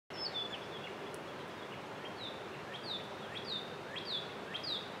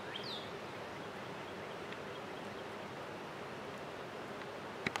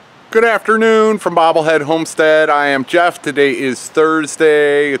Good afternoon from Bobblehead Homestead. I am Jeff. Today is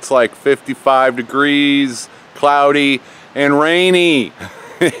Thursday. It's like 55 degrees, cloudy, and rainy.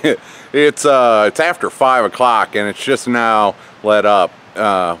 It's after 5 o'clock and it's just now let up.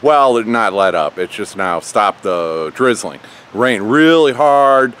 Well, not let up. It's just now stopped the drizzling. It rained really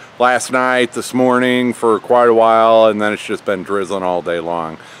hard last night, this morning for quite a while, and then it's just been drizzling all day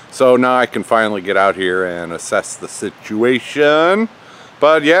long. So now I can finally get out here and assess the situation.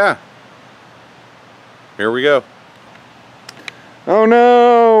 But yeah, here we go. Oh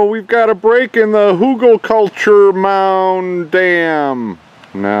no, we've got a break in the hugelkultur mound dam.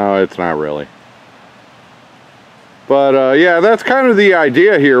 No, it's not really. But yeah, that's kind of the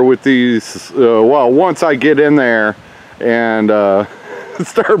idea here with these, well, once I get in there and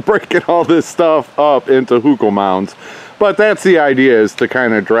start breaking all this stuff up into hugel mounds. But that's the idea, is to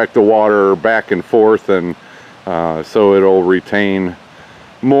kind of direct the water back and forth, and so it'll retain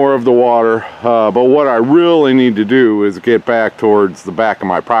more of the water. But what I really need to do is get back towards the back of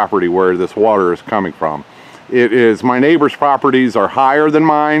my property where this water is coming from. It is, my neighbors' properties are higher than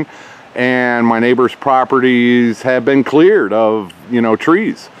mine, and my neighbors' properties have been cleared of, you know,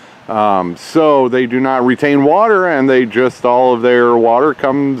 trees. So they do not retain water, and they just, all of their water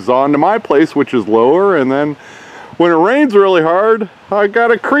comes onto my place, which is lower, and then when it rains really hard, I got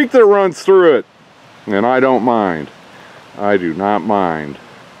a creek that runs through it, and I don't mind. I do not mind.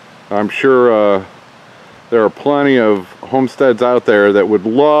 I'm sure there are plenty of homesteads out there that would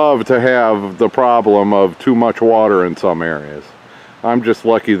love to have the problem of too much water in some areas. I'm just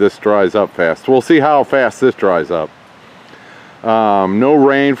lucky this dries up fast. We'll see how fast this dries up. No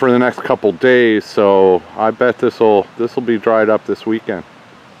rain for the next couple days, so I bet this'll be dried up this weekend.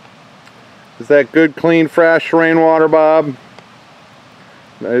 Is that good, clean, fresh rainwater, Bob?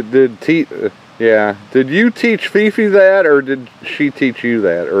 Yeah. Did you teach Fifi that, or did she teach you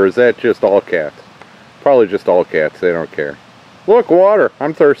that? Or is that just all cats? Probably just all cats. They don't care. Look, water.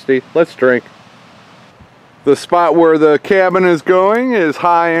 I'm thirsty. Let's drink. The spot where the cabin is going is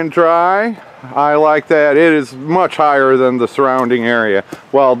high and dry. I like that. It is much higher than the surrounding area.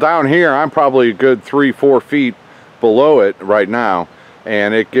 Well, down here, I'm probably a good 3-4 feet below it right now.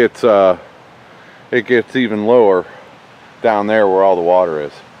 And it gets even lower down there where all the water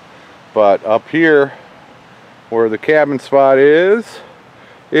is. But up here where the cabin spot is,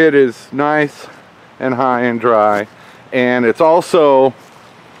 it is nice and high and dry. And it's also,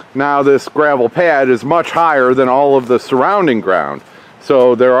 now this gravel pad is much higher than all of the surrounding ground.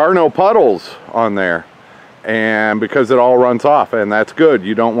 So there are no puddles on there, and because it all runs off, and that's good.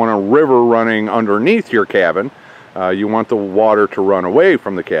 You don't want a river running underneath your cabin. You want the water to run away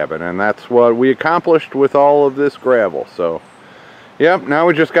from the cabin, and that's what we accomplished with all of this gravel. So yep, now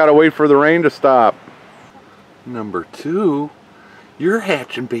we just gotta wait for the rain to stop. Number 2, you're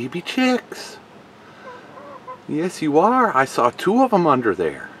hatching baby chicks. Yes, you are. I saw 2 of them under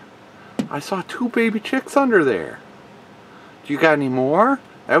there. I saw 2 baby chicks under there. Do you got any more?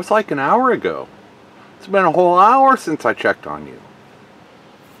 That was like an hour ago. It's been a whole hour since I checked on you.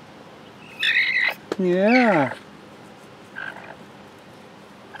 Yeah.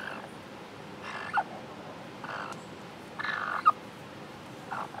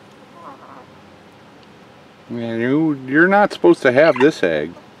 Man, you're not supposed to have this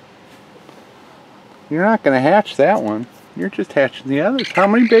egg. You're not going to hatch that one. You're just hatching the others. How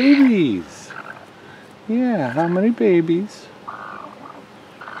many babies? Yeah, how many babies?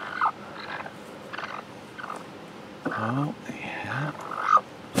 Oh, yeah.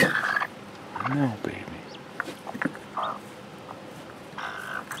 No, baby.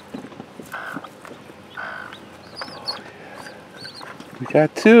 We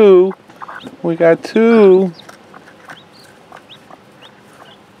got 2. We got 2.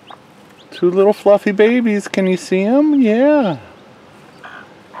 2 little fluffy babies. Can you see them? Yeah.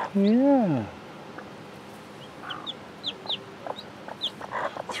 Yeah.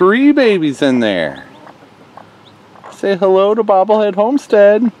 3 babies in there. Say hello to Bobblehead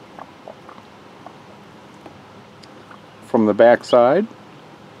Homestead. From the back side.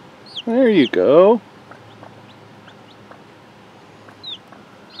 There you go.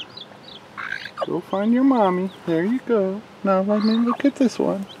 Go find your mommy. There you go. Now let me look at this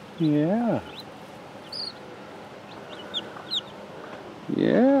one. Yeah.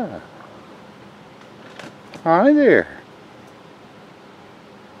 Yeah. Hi there.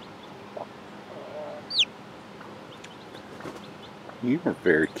 You are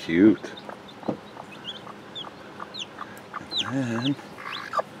very cute. And then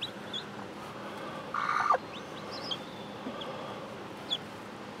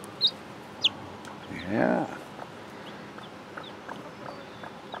yeah.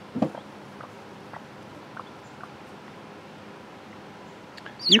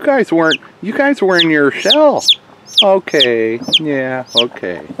 You guys were in your shell. Okay, yeah,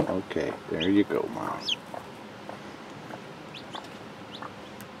 okay. There you go, Mom.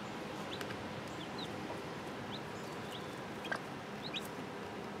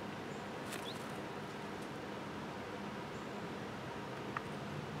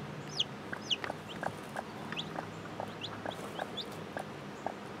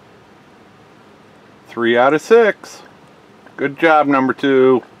 Three out of 6. Good job, number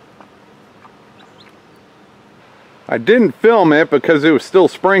 2. I didn't film it because it was still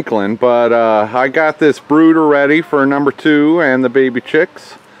sprinkling, but I got this brooder ready for number 2 and the baby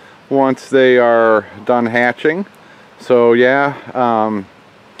chicks once they are done hatching. So yeah,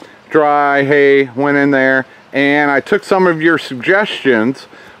 dry hay went in there, and I took some of your suggestions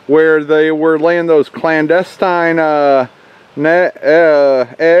where they were laying those clandestine eggs.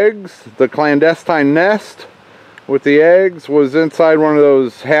 The clandestine nest with the eggs was inside one of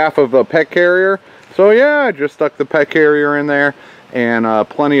those half of a pet carrier. So yeah, I just stuck the pet carrier in there and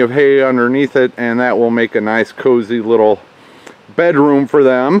plenty of hay underneath it, and that will make a nice cozy little bedroom for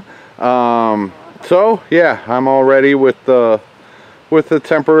them. So yeah, I'm all ready with the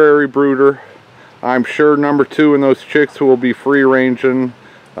temporary brooder. I'm sure number 2 and those chicks will be free ranging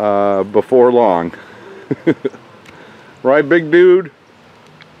before long. Right, big dude?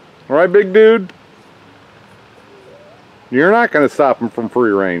 Right, big dude? You're not going to stop them from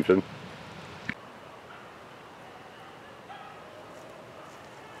free ranging.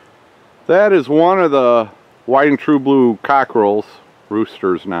 That is one of the white and true blue cockerels,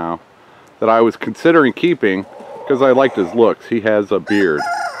 roosters now, that I was considering keeping because I liked his looks. He has a beard.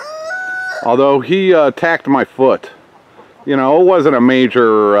 Although he attacked my foot. You know, it wasn't a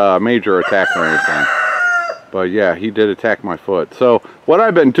major attack or anything. But yeah, he did attack my foot. So what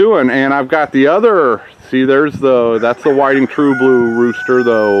I've been doing, and I've got the other, see that's the white and true blue rooster,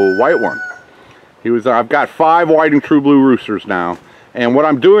 the white one. I've got 5 white and true blue roosters now. And what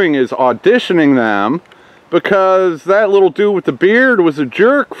I'm doing is auditioning them because that little dude with the beard was a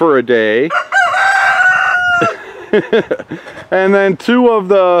jerk for a day. And then two of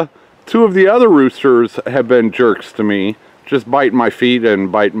the other roosters have been jerks to me, just biting my feet and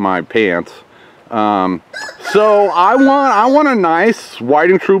biting my pants. So I want a nice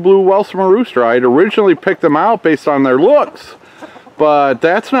white and true blue Welsummer rooster. I had originally picked them out based on their looks, but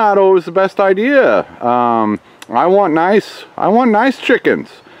that's not always the best idea. I want nice chickens.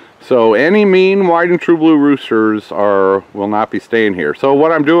 So any mean white and true blue roosters will not be staying here. So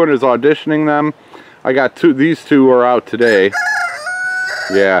what I'm doing is auditioning them. I got these two are out today.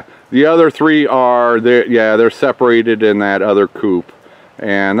 Yeah, the other 3 they're separated in that other coop,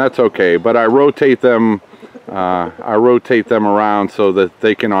 and that's okay. But I rotate them around so that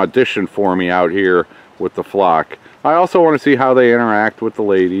they can audition for me out here with the flock. I also want to see how they interact with the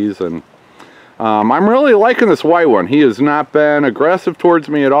ladies, and I'm really liking this white one. He has not been aggressive towards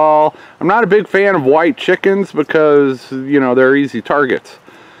me at all. I'm not a big fan of white chickens because, you know, they're easy targets.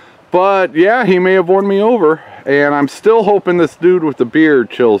 But yeah, he may have won me over, and I'm still hoping this dude with the beard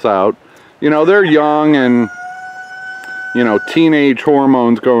chills out. You know, they're young and, you know, teenage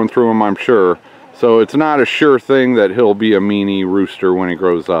hormones going through them, I'm sure. So it's not a sure thing that he'll be a meanie rooster when he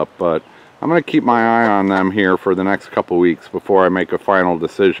grows up, but I'm going to keep my eye on them here for the next couple weeks before I make a final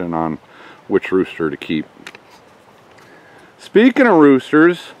decision on which rooster to keep. Speaking of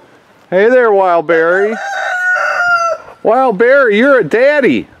roosters, hey there, Wildberry. Wildberry, you're a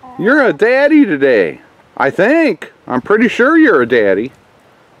daddy. You're a daddy today. I think. I'm pretty sure you're a daddy.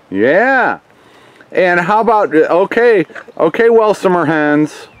 Yeah. And how about, okay, Welsummer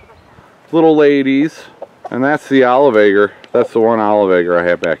hens, little ladies, and that's the olive egger. That's the one olive egger I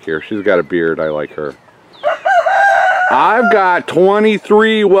have back here. She's got a beard. I like her. I've got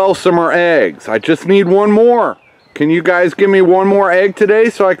 23 Welsummer eggs. I just need one more. Can you guys give me one more egg today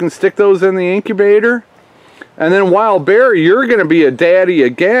so I can stick those in the incubator? And then Wildberry, you're going to be a daddy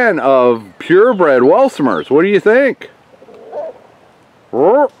again of purebred Welsummers. What do you think?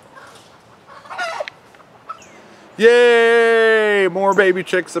 Yay! More baby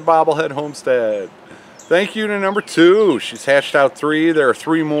chicks at Bobblehead Homestead. Thank you to number 2. She's hatched out 3. There are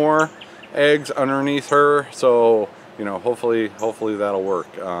 3 more eggs underneath her. So, you know, hopefully that'll work.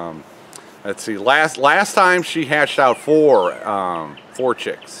 Let's see. Last time she hatched out 4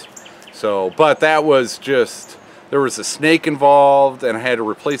 chicks. So, but that was just, there was a snake involved, and I had to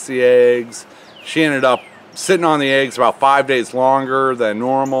replace the eggs. She ended up sitting on the eggs about 5 days longer than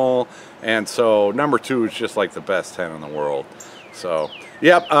normal, and so number 2 is just like the best hen in the world. So,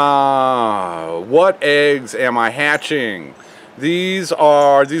 yep. What eggs am I hatching? These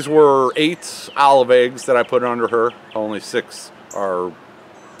were 8 olive eggs that I put under her. Only 6 are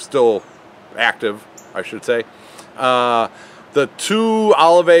still active, I should say. The 2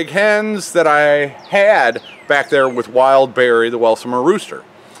 olive egg hens that I had back there with Wild Berry, the Welsummer rooster.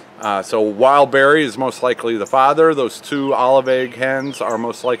 So Wild Berry is most likely the father. Those 2 olive egg hens are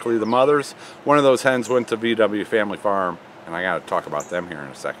most likely the mothers. One of those hens went to VW Family Farm, and I got to talk about them here in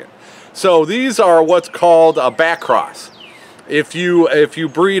a second. So these are what's called a back cross. If you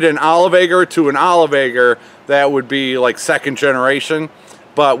breed an olive egger to an olive egger, that would be like 2nd generation.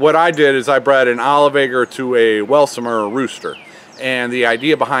 But what I did is I bred an olive egger to a Welsummer rooster. And the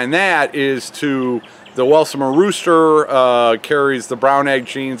idea behind that is the Welsummer rooster carries the brown egg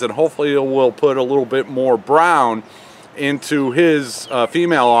genes, and hopefully it will put a little bit more brown into his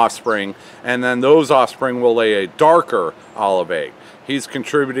female offspring, and then those offspring will lay a darker olive egg. He's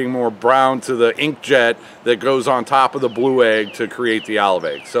contributing more brown to the inkjet that goes on top of the blue egg to create the olive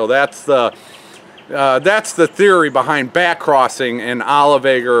egg. So that's the theory behind back crossing an olive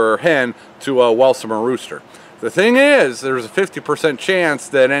egger hen to a Welsummer rooster. The thing is, there's a 50% chance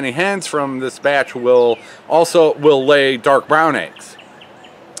that any hens from this batch will lay dark brown eggs.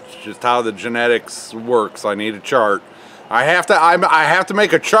 It's just how the genetics works. I need a chart. I have to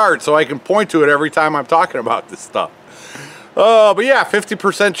make a chart so I can point to it every time I'm talking about this stuff. But yeah,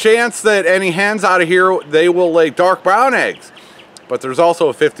 50% chance that any hens out of here, they will lay dark brown eggs. But there's also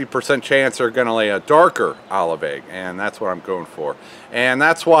a 50% chance they're going to lay a darker olive egg, and that's what I'm going for. And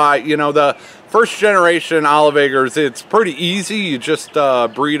that's why, you know, the 1st generation olive eggers, it's pretty easy. You just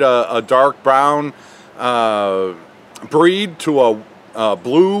breed a dark brown breed to a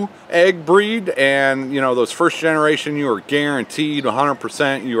blue egg breed, and you know, those 1st generation, you are guaranteed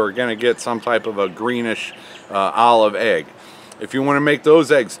 100% you are going to get some type of a greenish olive egg. If you want to make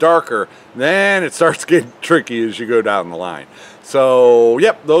those eggs darker, then it starts getting tricky as you go down the line. So,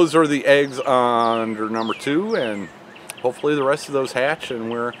 yep, those are the eggs under number 2, and hopefully the rest of those hatch, and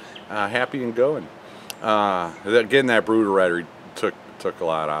we're happy and going. Getting that brooder ready took a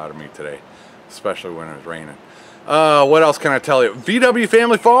lot out of me today, especially when it was raining. What else can I tell you? VW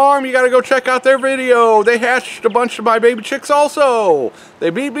Family Farm, you got to go check out their video. They hatched a bunch of my baby chicks also.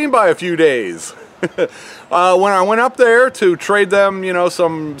 They beat me by a few days. When I went up there to trade them, you know,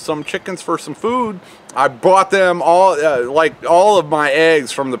 some chickens for some food, I bought them all, like all of my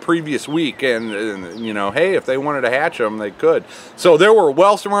eggs from the previous week, and you know, hey, if they wanted to hatch them, they could. So there were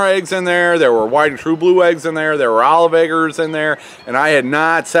Welsummer eggs in there were white and true blue eggs in there were olive eggers in there, and I had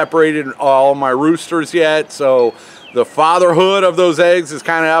not separated all my roosters yet, so the fatherhood of those eggs is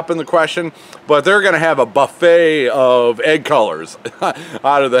kind of up in the question, but they're going to have a buffet of egg colors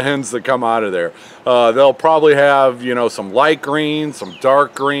out of the hens that come out of there. They'll probably have, you know, some light greens, some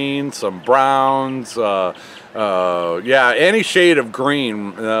dark greens, some browns. Yeah, any shade of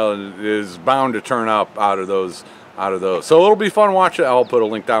green is bound to turn up out of those. So it'll be fun watching. I'll put a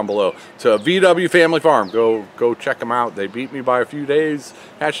link down below to VW Family Farm. Go check them out. They beat me by a few days,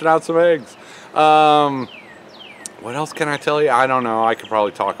 hatching out some eggs. What else can I tell you? I don't know. I could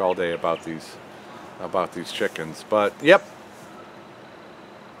probably talk all day about these chickens. But yep,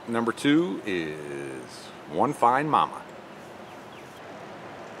 number 2 is One Fine Momma.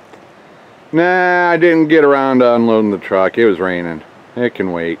 Nah, I didn't get around to unloading the truck. It was raining. It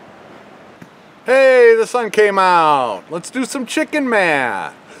can wait. Hey, the sun came out. Let's do some chicken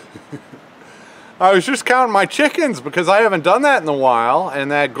math. I was just counting my chickens because I haven't done that in a while, and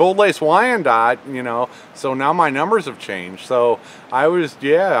that gold lace Wyandotte, you know, so now my numbers have changed. So I was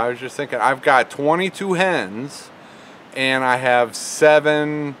just thinking, I've got 22 hens and I have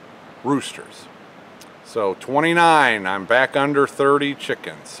 7 roosters. So 29, I'm back under 30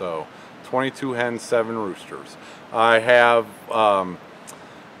 chickens. So 22 hens, 7 roosters. I have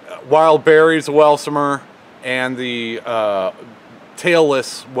Wild Berry's Welsummer and the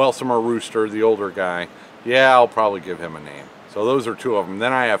tailless Welsummer rooster, the older guy. Yeah, I'll probably give him a name. So those are 2 of them.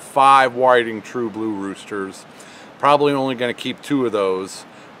 Then I have 5 whiting true blue roosters. Probably only going to keep 2 of those.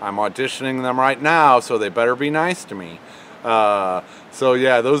 I'm auditioning them right now, so they better be nice to me. So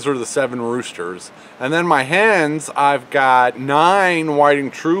yeah, those are the 7 roosters. And then my hens, I've got 9 whiting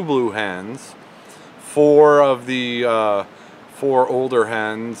true blue hens, 4 of the 4 older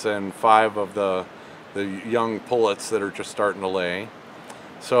hens, and 5 of the young pullets that are just starting to lay.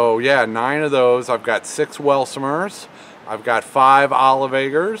 So yeah, 9 of those. I've got 6 Welsummers. I've got 5 olive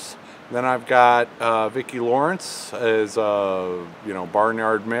eggers. Then I've got Vicki Lawrence as you know,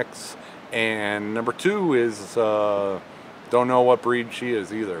 barnyard mix, and number 2 is don't know what breed she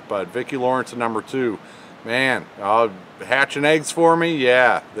is either, but Vicki Lawrence is number 2. Man, hatching eggs for me.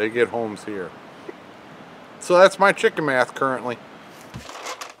 Yeah, they get homes here. So that's my chicken math currently.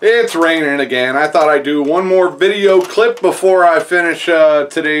 It's raining again. I thought I'd do one more video clip before I finish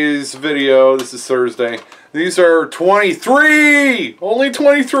today's video. This is Thursday. These are 23! Only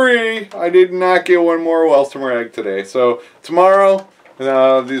 23! I did not get one more Welstomer egg today. So tomorrow,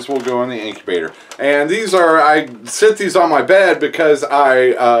 these will go in the incubator. And these are, I sit these on my bed because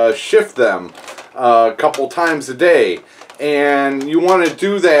I shift them a couple times a day. And you want to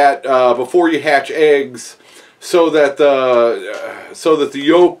do that before you hatch eggs, so that the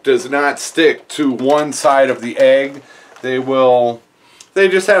yolk does not stick to one side of the egg. They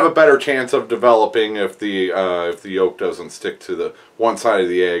just have a better chance of developing if the yolk doesn't stick to the one side of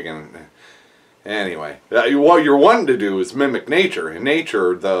the egg. And anyway, what you're wanting to do is mimic nature. In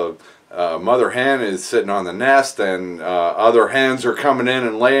nature, the mother hen is sitting on the nest, and other hens are coming in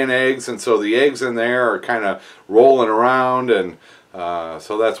and laying eggs, and so the eggs in there are kind of rolling around, and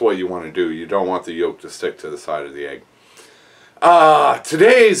so that's what you want to do. You don't want the yolk to stick to the side of the egg.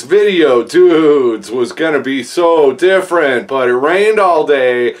 Today's video, dudes, was going to be so different, but it rained all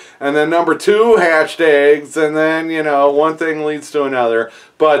day, and then number 2 hatched eggs, and then, you know, one thing leads to another.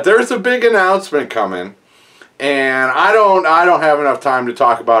 But there's a big announcement coming, and I don't have enough time to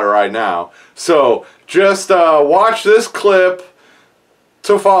talk about it right now. So just watch this clip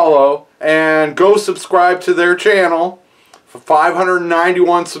to follow, and go subscribe to their channel.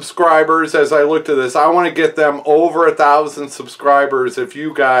 591 subscribers. As I looked at this, I want to get them over 1,000 subscribers. If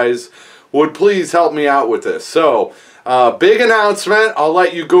you guys would please help me out with this. So big announcement. I'll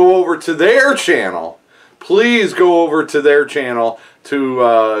let you go over to their channel. Please go over to their channel to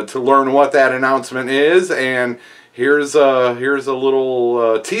learn what that announcement is. And here's a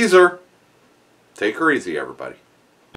little teaser. Take her easy, everybody.